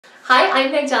Hi,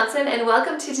 I'm Meg Johnson and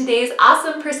welcome to today's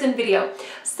awesome person video.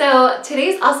 So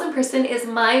today's awesome person is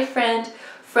my friend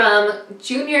from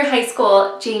junior high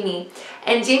school, Jamie.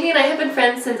 And Jamie and I have been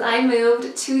friends since I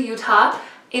moved to Utah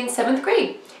in 7th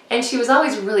grade. And she was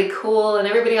always really cool and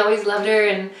everybody always loved her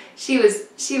and she was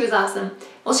awesome.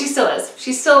 Well, she still is.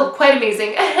 She's still quite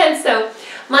amazing. And so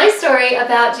my story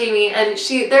about Jamie, and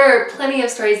there are plenty of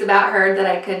stories about her that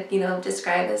I could,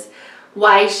 describe as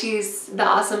why she's the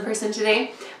awesome person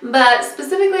today. But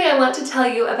specifically, I want to tell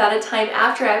you about a time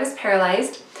after I was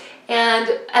paralyzed. And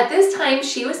at this time,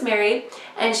 she was married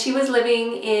and she was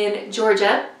living in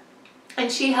Georgia. And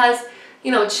she has,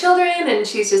 children and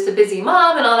she's just a busy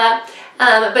mom and all that.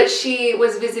 But she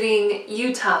was visiting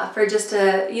Utah for just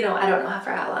I don't know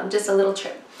for how long, just a little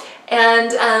trip.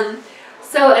 And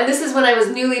and this is when I was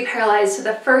newly paralyzed. So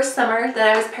the first summer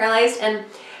that I was paralyzed,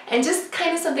 and just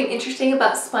kind of something interesting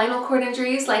about spinal cord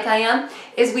injuries like I am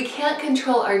is we can't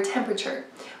control our temperature.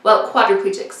 Well,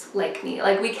 quadriplegics like me,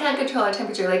 like we can't control our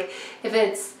temperature. Like if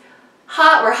it's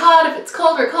hot, we're hot. If it's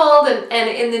cold, we're cold. And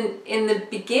in the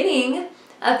beginning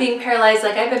of being paralyzed,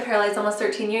 like I've been paralyzed almost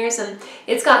 13 years and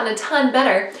it's gotten a ton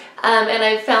better. And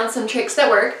I've found some tricks that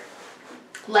work,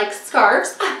 like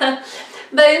scarves.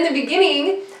 But in the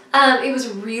beginning, it was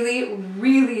really,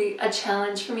 really a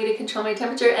challenge for me to control my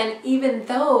temperature. And even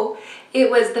though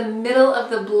it was the middle of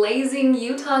the blazing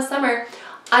Utah summer,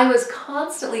 I was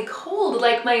constantly cold.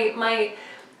 Like my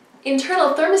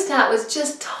internal thermostat was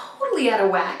just totally out of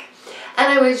whack.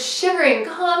 And I was shivering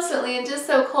constantly and just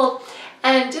so cold.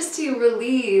 And just to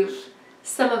relieve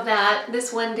some of that,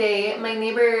 this one day, my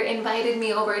neighbor invited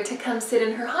me over to come sit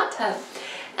in her hot tub.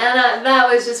 And that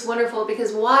was just wonderful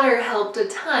because water helped a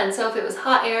ton. So if it was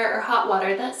hot air or hot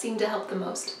water, that seemed to help the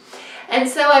most. And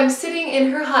so I'm sitting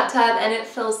in her hot tub and it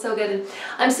feels so good. And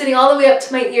I'm sitting all the way up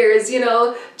to my ears,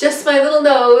 just my little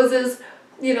nose is,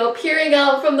 peering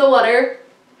out from the water,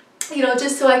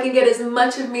 just so I can get as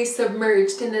much of me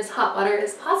submerged in this hot water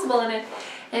as possible.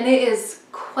 And it is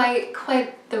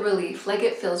quite the relief. Like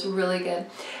it feels really good.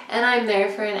 And I'm there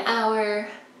for an hour,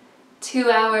 2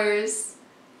 hours,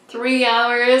 3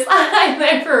 hours. I'm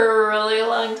there for a really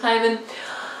long time, and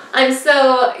I'm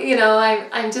so,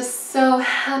 I'm just so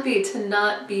happy to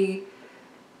not be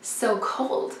so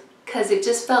cold because it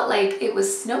just felt like it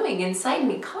was snowing inside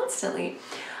me constantly.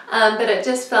 But it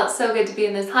just felt so good to be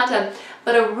in this hot tub.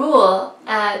 But a rule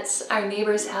at our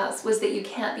neighbor's house was that you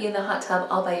can't be in the hot tub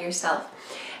all by yourself.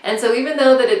 And so even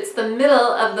though that it's the middle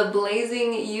of the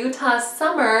blazing Utah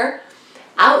summer,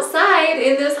 outside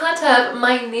in this hot tub,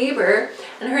 my neighbor,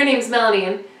 and her name's Melanie,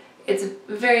 and it's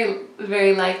very,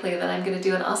 very likely that I'm going to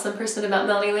do an awesome person about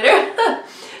Melanie later.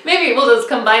 Maybe we'll just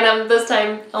combine them this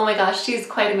time. Oh my gosh, she's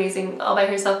quite amazing all by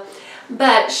herself.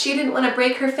 But she didn't want to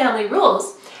break her family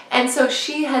rules. And so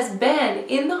she has been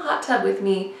in the hot tub with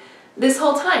me this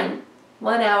whole time.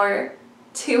 1 hour,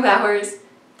 2 hours,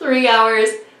 3 hours.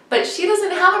 But she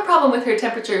doesn't have a problem with her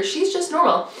temperature. She's just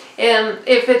normal. And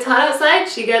if it's hot outside,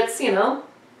 she gets,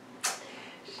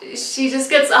 she just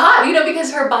gets hot,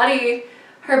 because her body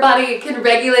can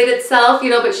regulate itself,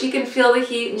 but she can feel the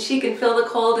heat and she can feel the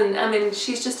cold. And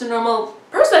she's just a normal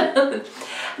person.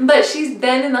 But she's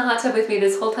been in the hot tub with me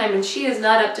this whole time and she is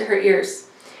not up to her ears.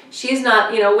 She's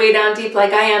not, way down deep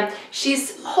like I am.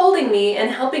 She's holding me and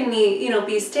helping me,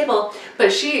 be stable.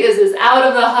 But she is as out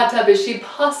of the hot tub as she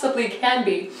possibly can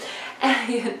be.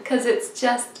 Because it's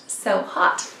just so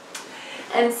hot.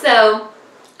 And so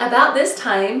about this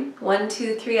time, 1,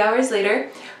 2, 3 hours later,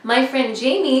 my friend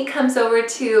Jamie comes over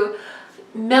to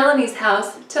Melanie's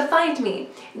house to find me.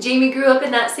 Jamie grew up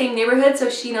in that same neighborhood, so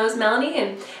she knows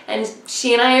Melanie, and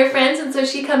she and I are friends, and so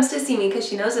she comes to see me because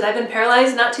she knows that I've been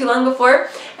paralyzed not too long before,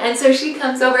 and so she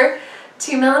comes over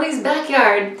to Melanie's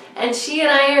backyard, and she and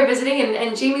I are visiting,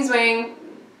 and Jamie's wearing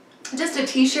just a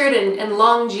t-shirt and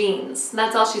long jeans.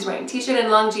 That's all she's wearing, t-shirt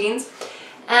and long jeans,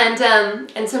 and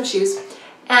some shoes.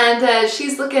 And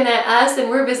she's looking at us, and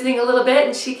we're visiting a little bit,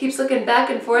 and she keeps looking back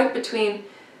and forth between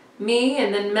me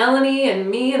and then Melanie and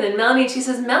me and then Melanie. And she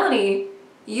says, Melanie,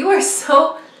 you're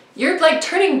like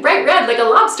turning bright red like a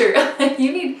lobster.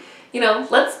 You need,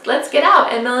 let's get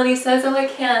out. And Melanie says, oh, I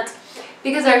can't.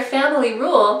 Because our family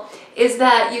rule is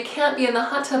that you can't be in the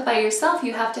hot tub by yourself.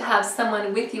 You have to have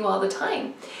someone with you all the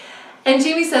time. And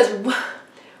Jamie says,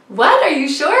 what? Are you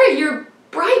sure? You're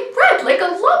bright red like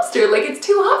a lobster, like it's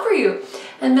too hot for you.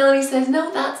 And Melanie says,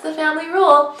 no, that's the family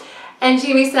rule. And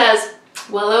Jamie says,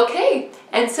 well, okay.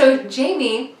 And so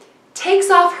Jamie takes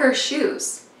off her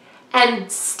shoes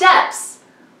and steps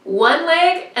one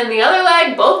leg and the other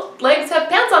leg, both legs have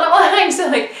pants on at one time, so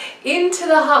like into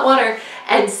the hot water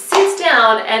and sits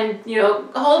down and,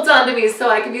 holds on to me so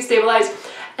I can be stabilized.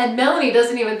 And Melanie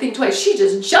doesn't even think twice. She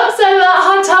just jumps out of that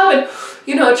hot tub and,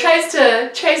 you know, tries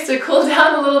to cool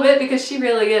down a little bit because she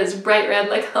really is bright red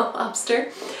like a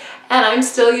lobster. And I'm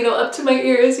still, you know, up to my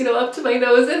ears, you know, up to my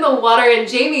nose in the water, and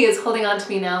Jamie is holding on to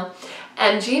me now.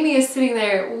 And Jamie is sitting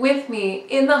there with me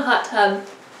in the hot tub,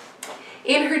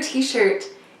 in her t-shirt,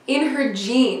 in her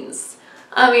jeans.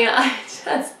 I mean, I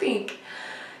just think,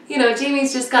 you know,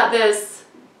 Jamie's just got this,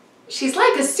 she's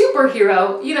like a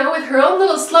superhero, you know, with her own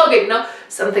little slogan, you know,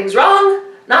 something's wrong,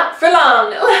 not for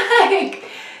long. Like,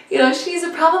 you know, she's a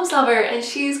problem solver and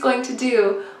she's going to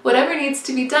do whatever needs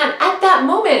to be done at that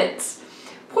moment.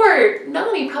 Poor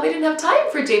Melanie probably didn't have time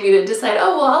for Jamie to decide,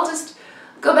 oh, well, I'll just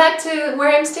go back to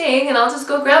where I'm staying and I'll just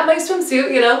go grab my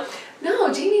swimsuit, you know.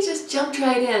 No, Jamie just jumped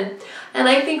right in. And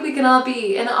I think we can all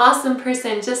be an awesome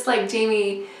person just like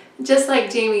Jamie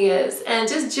is. And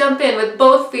just jump in with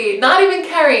both feet, not even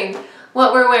caring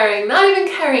what we're wearing, not even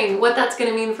caring what that's going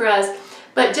to mean for us,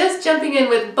 but just jumping in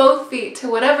with both feet to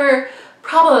whatever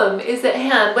problem is at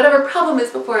hand, whatever problem is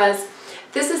before us.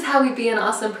 This is how we be an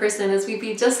awesome person, is we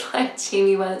be just like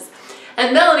Jamie was.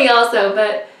 And Melanie also,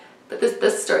 but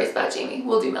this story is about Jamie.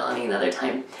 We'll do Melanie another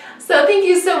time. So thank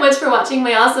you so much for watching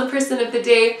my awesome person of the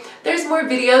day. There's more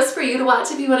videos for you to watch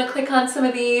if you want to click on some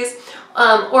of these.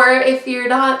 Or if you're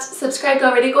not subscribed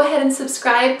already, go ahead and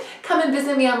subscribe. Come and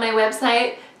visit me on my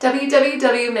website,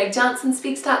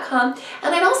 www.megjohnsonspeaks.com.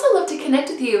 And I'd also love to connect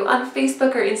with you on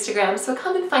Facebook or Instagram, so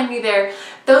come and find me there.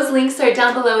 Those links are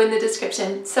down below in the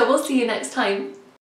description. So we'll see you next time.